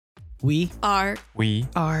We are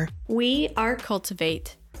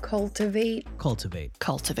cultivate. cultivate.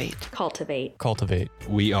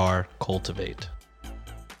 We are cultivate.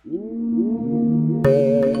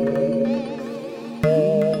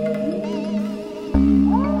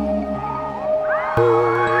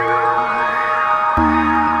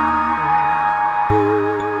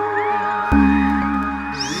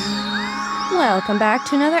 Welcome back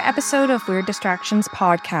to another episode of Weird Distractions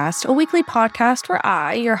Podcast, a weekly podcast where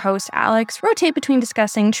I, your host Alex, rotate between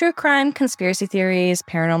discussing true crime, conspiracy theories,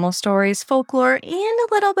 paranormal stories, folklore, and a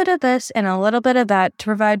little bit of this and a little bit of that to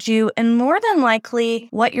provide you, and more than likely,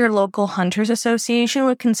 what your local Hunters Association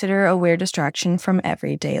would consider a weird distraction from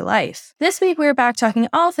everyday life. This week, we're back talking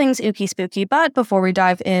all things ooky spooky, but before we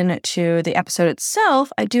dive into the episode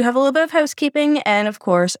itself, I do have a little bit of housekeeping, and of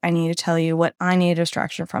course, I need to tell you what I need a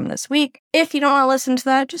distraction from this week. If you don't want to listen to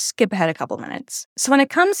that, just skip ahead a couple minutes. So when it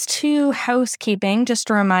comes to housekeeping, just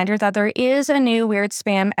a reminder that there is a new Weird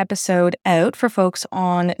Spam episode out for folks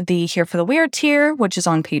on the Here for the Weird tier, which is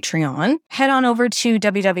on Patreon. Head on over to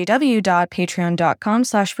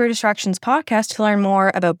www.patreon.com/weirddistractionspodcast to learn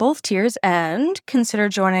more about both tiers and consider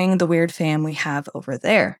joining the weird fam we have over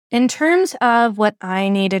there. In terms of what I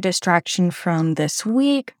need a distraction from this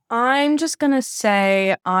week, I'm just going to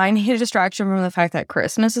say I need a distraction from the fact that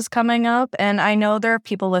Christmas is coming up. And I know there are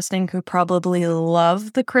people listening who probably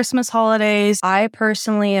love the Christmas holidays. I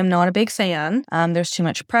personally am not a big fan. There's too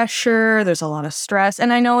much pressure. There's a lot of stress.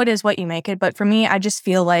 And I know it is what you make it. But for me, I just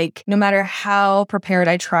feel like no matter how prepared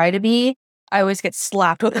I try to be, I always get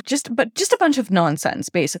slapped with just a bunch of nonsense,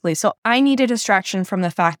 basically. So I need a distraction from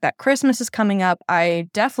the fact that Christmas is coming up. I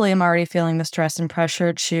definitely am already feeling the stress and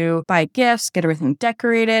pressure to buy gifts, get everything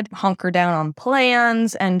decorated, hunker down on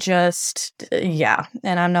plans, and just, yeah.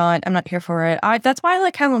 And I'm not here for it. That's why I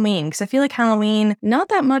like Halloween, because I feel like Halloween, not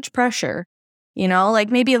that much pressure. You know, like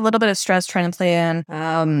maybe a little bit of stress trying to plan,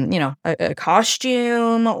 a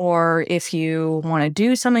costume, or if you want to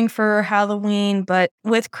do something for Halloween. But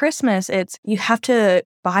with Christmas, you have to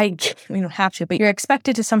buy, you don't have to, but you're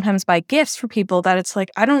expected to sometimes buy gifts for people that it's like,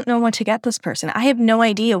 I don't know what to get this person. I have no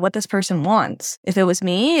idea what this person wants. If it was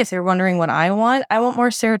me, if they're wondering what I want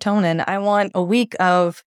more serotonin. I want a week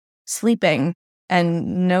of sleeping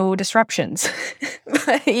and no disruptions.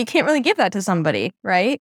 But you can't really give that to somebody,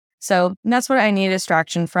 right? So that's what I need a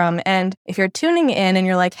distraction from. And if you're tuning in and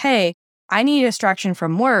you're like, hey, I need a distraction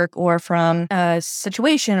from work or from a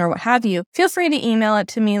situation or what have you, feel free to email it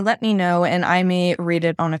to me, let me know, and I may read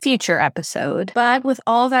it on a future episode. But with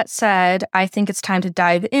all that said, I think it's time to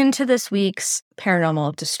dive into this week's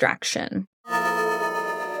paranormal distraction.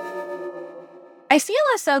 I feel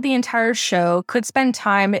as though the entire show could spend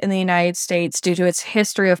time in the United States due to its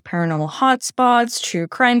history of paranormal hotspots, true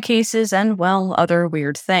crime cases, and, well, other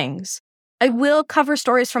weird things. I will cover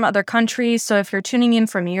stories from other countries, so if you're tuning in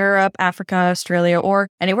from Europe, Africa, Australia, or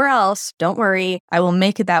anywhere else, don't worry, I will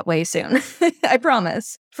make it that way soon. I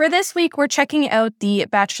promise. For this week, we're checking out the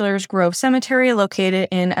Bachelor's Grove Cemetery located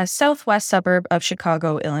in a southwest suburb of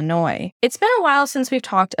Chicago, Illinois. It's been a while since we've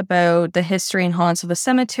talked about the history and haunts of a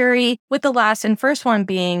cemetery, with the last and first one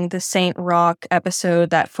being the St. Roch episode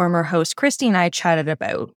that former host Christy and I chatted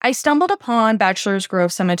about. I stumbled upon Bachelor's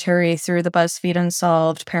Grove Cemetery through the BuzzFeed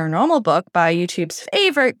Unsolved Paranormal book by YouTube's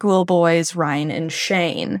favorite ghoul boys, Ryan and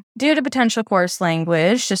Shane. Due to potential coarse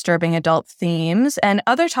language, disturbing adult themes, and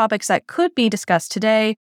other topics that could be discussed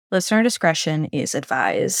today, listener discretion is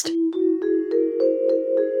advised.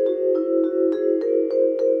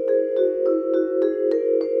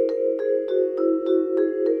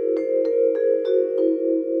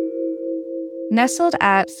 Nestled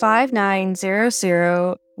at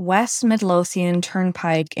 5900 West Midlothian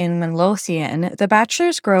Turnpike in Midlothian, the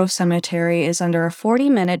Bachelor's Grove Cemetery is under a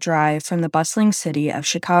 40-minute drive from the bustling city of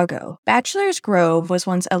Chicago. Bachelor's Grove was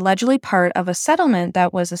once allegedly part of a settlement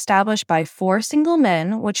that was established by 4 single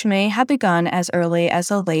men, which may have begun as early as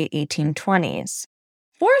the late 1820s.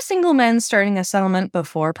 4 single men starting a settlement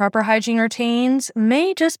before proper hygiene routines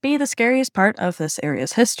may just be the scariest part of this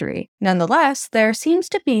area's history. Nonetheless, there seems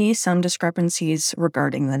to be some discrepancies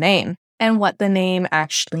regarding the name and what the name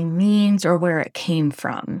actually means or where it came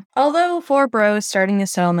from. Although 4 bros starting a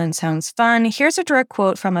settlement sounds fun, here's a direct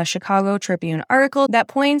quote from a Chicago Tribune article that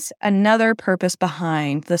points another purpose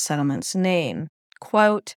behind the settlement's name.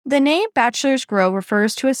 Quote, the name Bachelor's Grove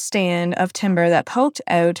refers to a stand of timber that poked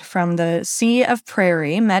out from the sea of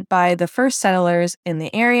prairie met by the first settlers in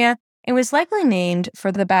the area and was likely named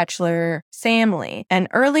for the Bachelor family, an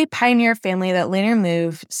early pioneer family that later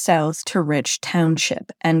moved south to Rich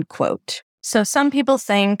Township, end quote. So some people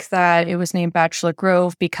think that it was named Bachelor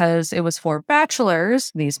Grove because it was for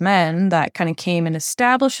bachelors, these men that kind of came and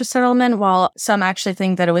established a settlement, while some actually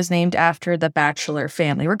think that it was named after the Bachelor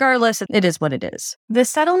family. Regardless, it is what it is. The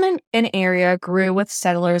settlement and area grew with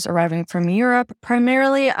settlers arriving from Europe,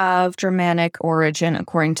 primarily of Germanic origin,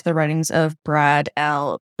 according to the writings of Brad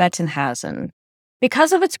L. Bettenhausen.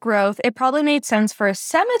 Because of its growth, it probably made sense for a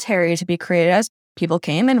cemetery to be created as people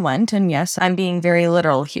came and went, and yes, I'm being very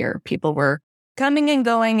literal here. People were coming and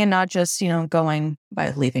going and not just, going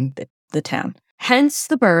by leaving the town. Hence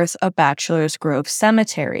the birth of Bachelor's Grove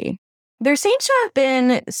Cemetery. There seems to have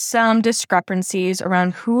been some discrepancies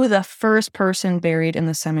around who the first person buried in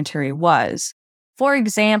the cemetery was. For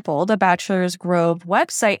example, the Bachelor's Grove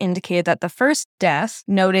website indicated that the first death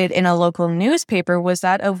noted in a local newspaper was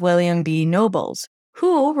that of William B. Nobles,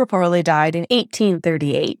 who reportedly died in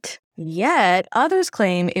 1838. Yet, others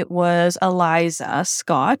claim it was Eliza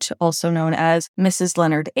Scott, also known as Mrs.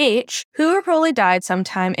 Leonard H., who reportedly died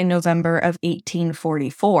sometime in November of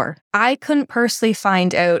 1844. I couldn't personally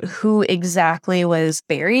find out who exactly was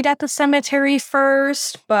buried at the cemetery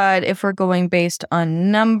first, but if we're going based on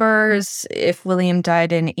numbers, if William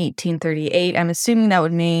died in 1838, I'm assuming that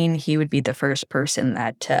would mean he would be the first person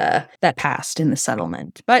that passed in the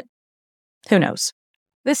settlement. But who knows?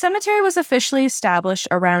 The cemetery was officially established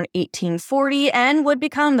around 1840 and would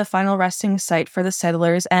become the final resting site for the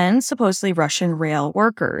settlers and supposedly Russian rail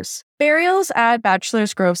workers. Burials at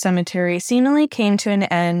Bachelor's Grove Cemetery seemingly came to an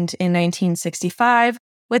end in 1965,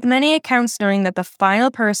 with many accounts noting that the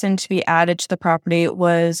final person to be added to the property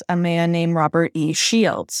was a man named Robert E.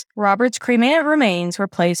 Shields. Robert's cremated remains were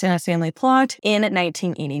placed in a family plot in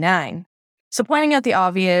 1989. So pointing out the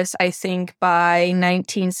obvious, I think by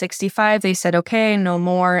 1965, they said, okay, no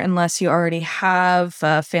more unless you already have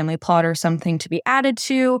a family plot or something to be added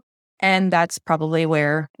to. And that's probably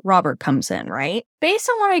where Robert comes in, right? Based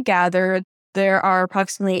on what I gathered, there are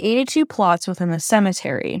approximately 82 plots within the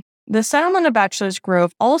cemetery. The settlement of Bachelor's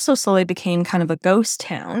Grove also slowly became kind of a ghost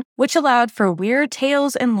town, which allowed for weird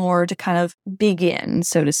tales and lore to kind of begin,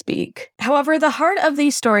 so to speak. However, the heart of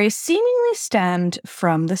these stories seemingly stemmed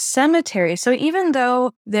from the cemetery. So even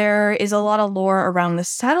though there is a lot of lore around the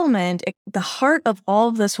settlement, the heart of all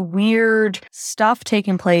of this weird stuff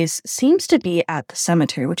taking place seems to be at the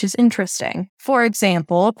cemetery, which is interesting. For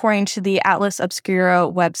example, according to the Atlas Obscura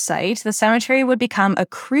website, the cemetery would become a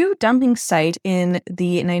crew dumping site in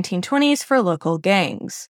the 1920s for local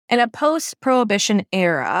gangs. In a post-Prohibition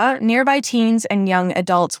era, nearby teens and young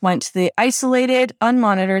adults went to the isolated,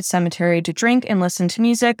 unmonitored cemetery to drink and listen to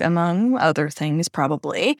music, among other things,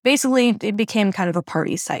 probably. Basically, it became kind of a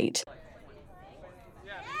party site.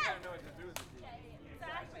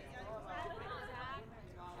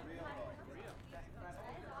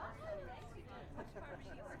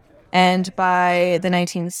 And by the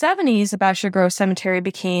 1970s, the Bachelor Grove Cemetery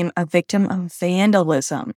became a victim of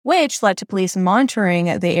vandalism, which led to police monitoring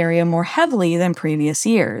the area more heavily than previous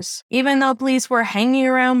years. Even though police were hanging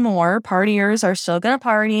around more, partiers are still going to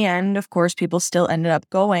party, and of course, people still ended up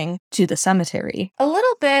going to the cemetery. A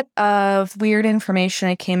little bit of weird information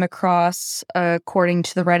I came across, according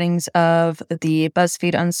to the writings of the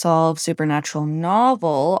BuzzFeed Unsolved Supernatural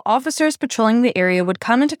novel. Officers patrolling the area would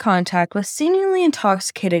come into contact with seemingly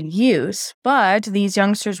intoxicated youth, but these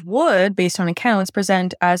youngsters would, based on accounts,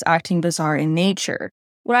 present as acting bizarre in nature.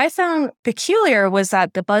 What I found peculiar was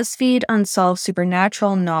that the BuzzFeed Unsolved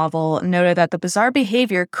Supernatural novel noted that the bizarre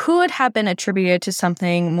behavior could have been attributed to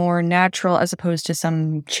something more natural as opposed to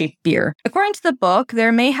some cheap beer. According to the book,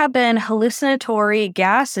 there may have been hallucinatory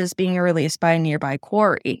gases being released by a nearby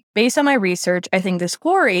quarry. Based on my research, I think this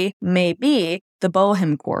quarry may be the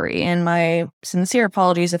Bohem Quarry, and my sincere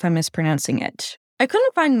apologies if I'm mispronouncing it. I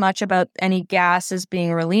couldn't find much about any gases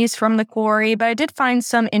being released from the quarry, but I did find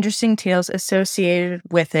some interesting tales associated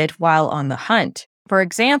with it while on the hunt. For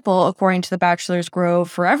example, according to the Bachelor's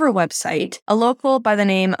Grove Forever website, a local by the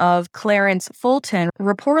name of Clarence Fulton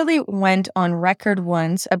reportedly went on record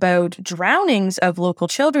once about drownings of local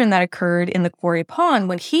children that occurred in the quarry pond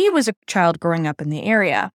when he was a child growing up in the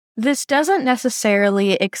area. This doesn't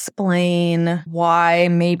necessarily explain why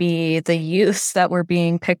maybe the youths that were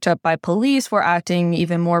being picked up by police were acting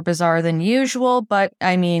even more bizarre than usual, but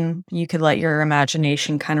I mean, you could let your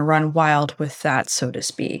imagination kind of run wild with that, so to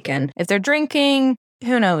speak. And if they're drinking,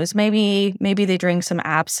 who knows, maybe they drink some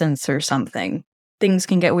absinthe or something. Things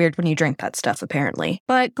can get weird when you drink that stuff, apparently.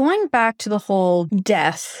 But going back to the whole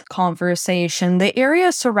death conversation, the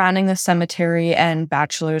area surrounding the cemetery and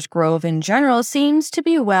Bachelor's Grove in general seems to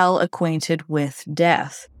be well acquainted with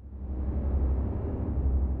death.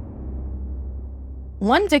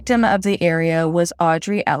 One victim of the area was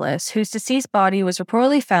Audrey Ellis, whose deceased body was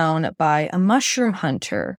reportedly found by a mushroom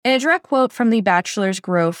hunter. In a direct quote from the Bachelor's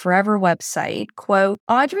Grove Forever website, quote,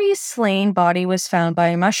 Audrey's slain body was found by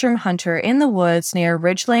a mushroom hunter in the woods near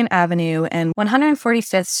Ridge Lane Avenue and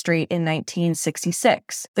 145th Street in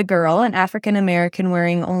 1966. The girl, an African-American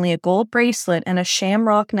wearing only a gold bracelet and a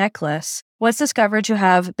shamrock necklace, was discovered to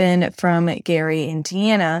have been from Gary,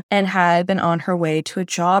 Indiana, and had been on her way to a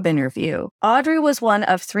job interview. Audrey was one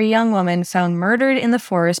of 3 young women found murdered in the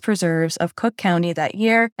forest preserves of Cook County that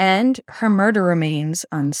year, and her murder remains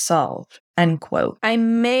unsolved. End quote. I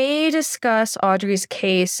may discuss Audrey's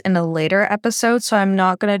case in a later episode, so I'm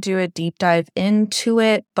not going to do a deep dive into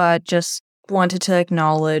it, but just wanted to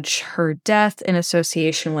acknowledge her death in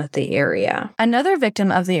association with the area. Another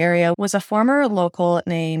victim of the area was a former local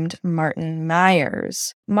named Martin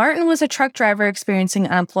Myers. Martin was a truck driver experiencing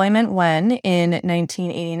unemployment when, in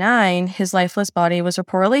 1989, his lifeless body was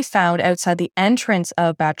reportedly found outside the entrance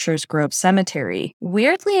of Bachelor's Grove Cemetery.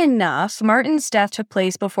 Weirdly enough, Martin's death took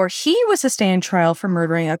place before he was to stand trial for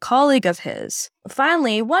murdering a colleague of his.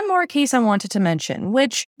 Finally, one more case I wanted to mention,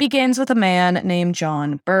 which begins with a man named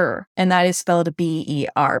John Burr, and that is spelled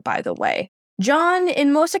B-E-R, by the way. John,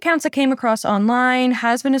 in most accounts that came across online,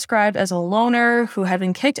 has been described as a loner who had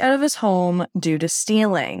been kicked out of his home due to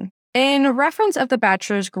stealing. In reference of the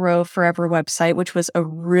Bachelor's Grove Forever website, which was a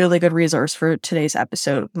really good resource for today's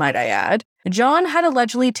episode, might I add, John had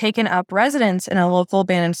allegedly taken up residence in a local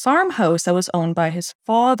abandoned farmhouse that was owned by his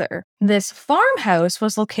father. This farmhouse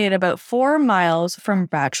was located about 4 miles from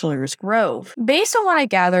Bachelor's Grove. Based on what I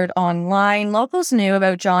gathered online, locals knew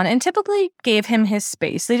about John and typically gave him his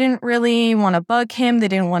space. They didn't really want to bug him. They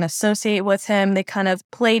didn't want to associate with him. They kind of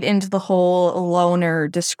played into the whole loner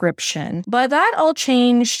description. But that all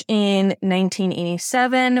changed in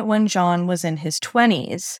 1987 when John was in his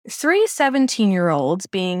 20s. 3 17-year-olds,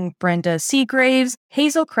 being Brenda Seagraves,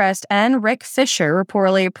 Hazel Crest, and Rick Fisher,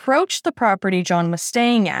 reportedly approached the property John was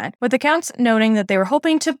staying at, with accounts noting that they were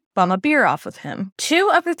hoping to bum a beer off with him. 2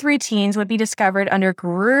 of the 3 teens would be discovered under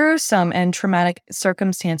gruesome and traumatic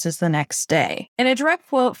circumstances the next day. In a direct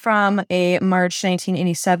quote from a March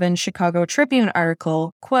 1987 Chicago Tribune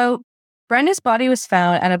article, quote, Brenda's body was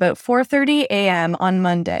found at about 4:30 a.m. on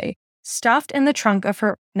Monday, stuffed in the trunk of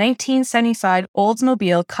her 1975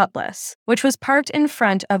 Oldsmobile Cutlass, which was parked in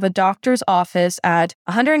front of a doctor's office at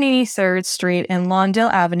 183rd Street and Lawndale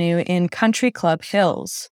Avenue in Country Club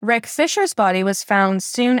Hills. Rick Fisher's body was found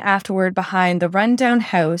soon afterward behind the rundown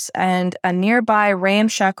house and a nearby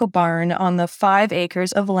ramshackle barn on the 5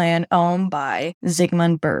 acres of land owned by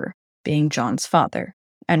Zygmunt Burr, being John's father.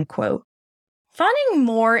 End quote. Finding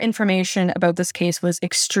more information about this case was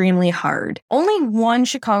extremely hard. Only one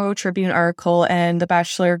Chicago Tribune article and the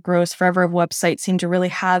Bachelor Grows Forever website seemed to really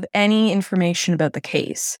have any information about the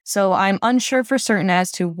case. So I'm unsure for certain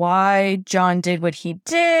as to why John did what he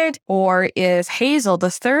did, or if Hazel, the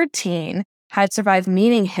 3rd teen, had survived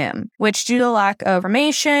meeting him, which due to lack of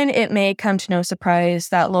information, it may come to no surprise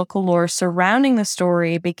that local lore surrounding the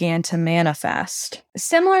story began to manifest.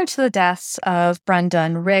 Similar to the deaths of Brenda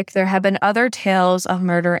and Rick, there have been other tales of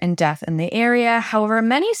murder and death in the area. However,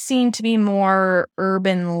 many seem to be more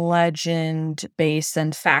urban legend based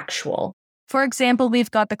than factual. For example,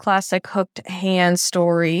 we've got the classic hooked hand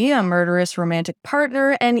story, a murderous romantic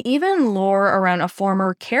partner, and even lore around a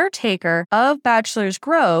former caretaker of Bachelor's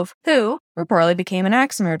Grove who reportedly became an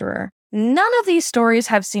axe murderer. None of these stories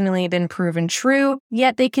have seemingly been proven true,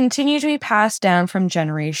 yet they continue to be passed down from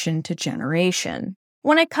generation to generation.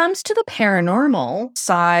 When it comes to the paranormal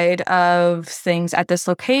side of things at this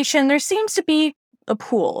location, there seems to be a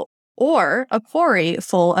pool or a quarry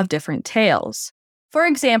full of different tales. For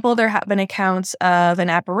example, there have been accounts of an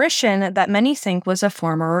apparition that many think was a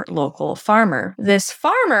former local farmer. This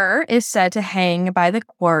farmer is said to hang by the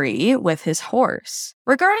quarry with his horse.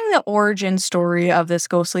 Regarding the origin story of this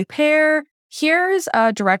ghostly pair, here's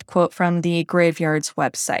a direct quote from the Graveyard's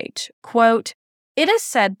website. Quote, it is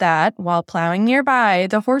said that, while plowing nearby,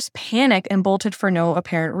 the horse panicked and bolted for no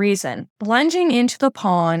apparent reason, plunging into the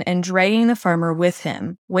pond and dragging the farmer with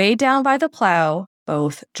him. Weighed down by the plow,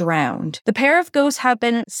 both drowned. The pair of ghosts have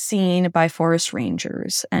been seen by forest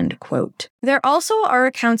rangers, end quote. There also are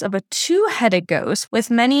accounts of a 2-headed ghost,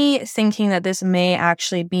 with many thinking that this may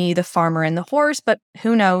actually be the farmer and the horse, but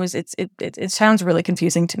who knows? It sounds really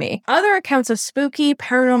confusing to me. Other accounts of spooky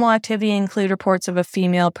paranormal activity include reports of a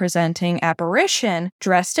female presenting apparition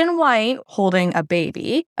dressed in white, holding a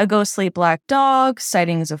baby, a ghostly black dog,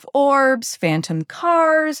 sightings of orbs, phantom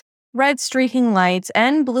cars, red streaking lights,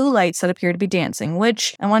 and blue lights that appear to be dancing,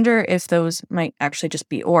 which I wonder if those might actually just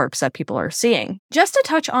be orbs that people are seeing. Just to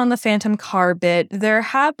touch on the phantom car bit, there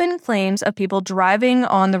have been claims of people driving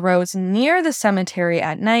on the roads near the cemetery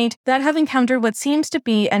at night that have encountered what seems to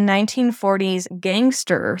be a 1940s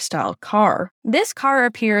gangster-style car. This car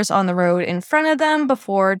appears on the road in front of them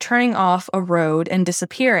before turning off a road and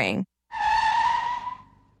disappearing.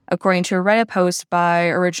 According to a Reddit post by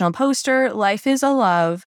original poster, Life is a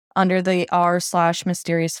Love, under the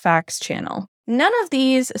r/mysterious facts channel. None of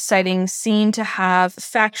these sightings seem to have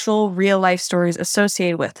factual real-life stories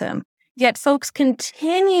associated with them, yet folks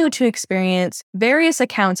continue to experience various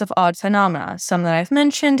accounts of odd phenomena, some that I've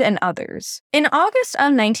mentioned and others. In August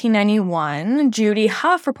of 1991, Judy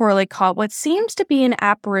Huff reportedly caught what seems to be an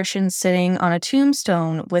apparition sitting on a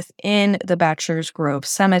tombstone within the Bachelor's Grove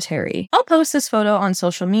Cemetery. I'll post this photo on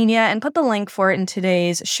social media and put the link for it in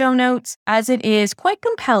today's show notes, as it is quite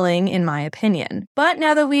compelling in my opinion. But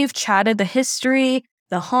now that we've chatted the history,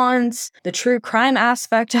 the haunts, the true crime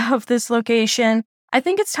aspect of this location, I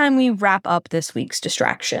think it's time we wrap up this week's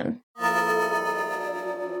distraction.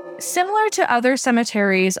 Similar to other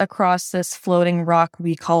cemeteries across this floating rock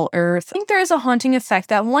we call Earth, I think there is a haunting effect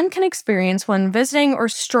that one can experience when visiting or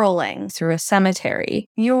strolling through a cemetery.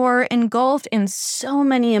 You're engulfed in so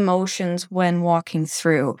many emotions when walking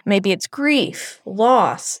through. Maybe it's grief,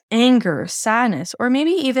 loss, anger, sadness, or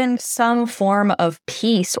maybe even some form of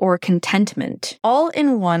peace or contentment, all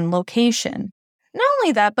in one location. Not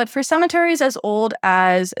only that, but for cemeteries as old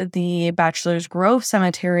as the Bachelor's Grove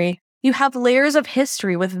Cemetery, you have layers of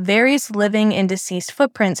history with various living and deceased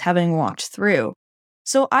footprints having walked through.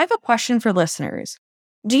 So I have a question for listeners.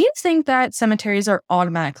 Do you think that cemeteries are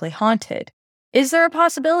automatically haunted? Is there a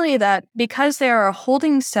possibility that because they are a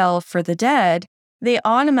holding cell for the dead, they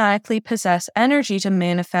automatically possess energy to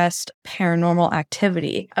manifest paranormal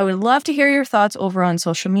activity? I would love to hear your thoughts over on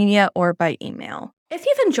social media or by email. If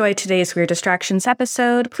you've enjoyed today's Weird Distractions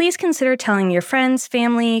episode, please consider telling your friends,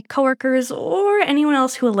 family, coworkers, or anyone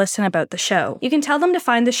else who will listen about the show. You can tell them to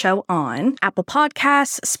find the show on Apple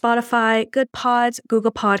Podcasts, Spotify, Good Pods,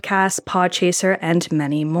 Google Podcasts, Podchaser, and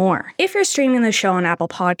many more. If you're streaming the show on Apple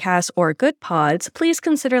Podcasts or Good Pods, please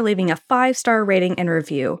consider leaving a 5-star rating and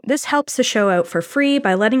review. This helps the show out for free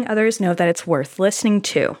by letting others know that it's worth listening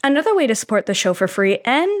to. Another way to support the show for free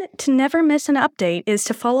and to never miss an update is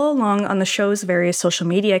to follow along on the show's various social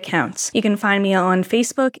media accounts. You can find me on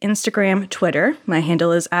Facebook, Instagram, Twitter. My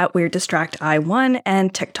handle is @WeirdDistractI1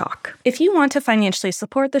 and TikTok. If you want to financially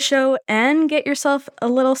support the show and get yourself a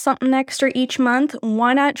little something extra each month,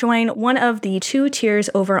 why not join one of the 2 tiers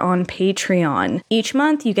over on Patreon? Each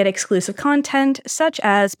month, you get exclusive content such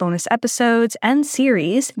as bonus episodes and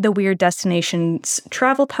series, the Weird Destinations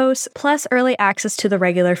travel posts, plus early access to the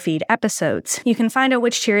regular feed episodes. You can find out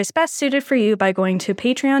which tier is best suited for you by going to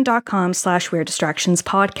patreon.com/WeirdDistractions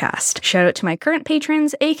podcast. Shout out to my current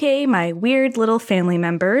patrons, aka my weird little family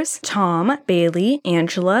members: Tom, Bailey,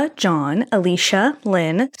 Angela, John, Alicia,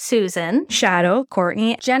 Lynn, Susan, Shadow,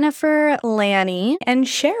 Courtney, Jennifer, Lanny, and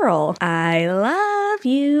Cheryl. I love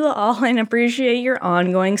you all and appreciate your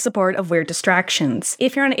ongoing support of Weird Distractions.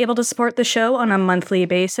 If you're unable to support the show on a monthly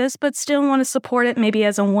basis, but still want to support it maybe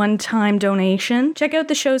as a one-time donation, check out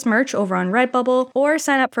the show's merch over on Redbubble or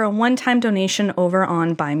sign up for a one-time donation over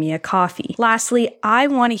on Buy Me a Coffee. Lastly, I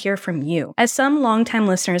want to hear from you. As some longtime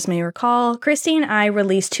listeners may recall, Christy and I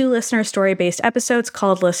released 2 listener story-based episodes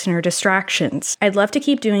called Listener Distractions. I'd love to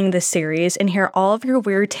keep doing this series and hear all of your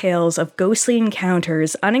weird tales of ghostly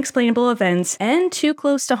encounters, unexplainable events, and too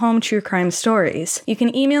close to home true crime stories. You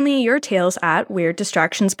can email me your tales at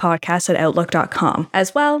weirddistractionspodcast@outlook.com.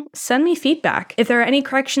 As well, send me feedback. If there are any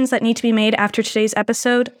corrections that need to be made after today's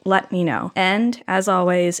episode, let me know. And as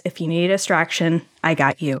always, if you need a distraction, I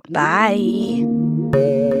got you. Bye.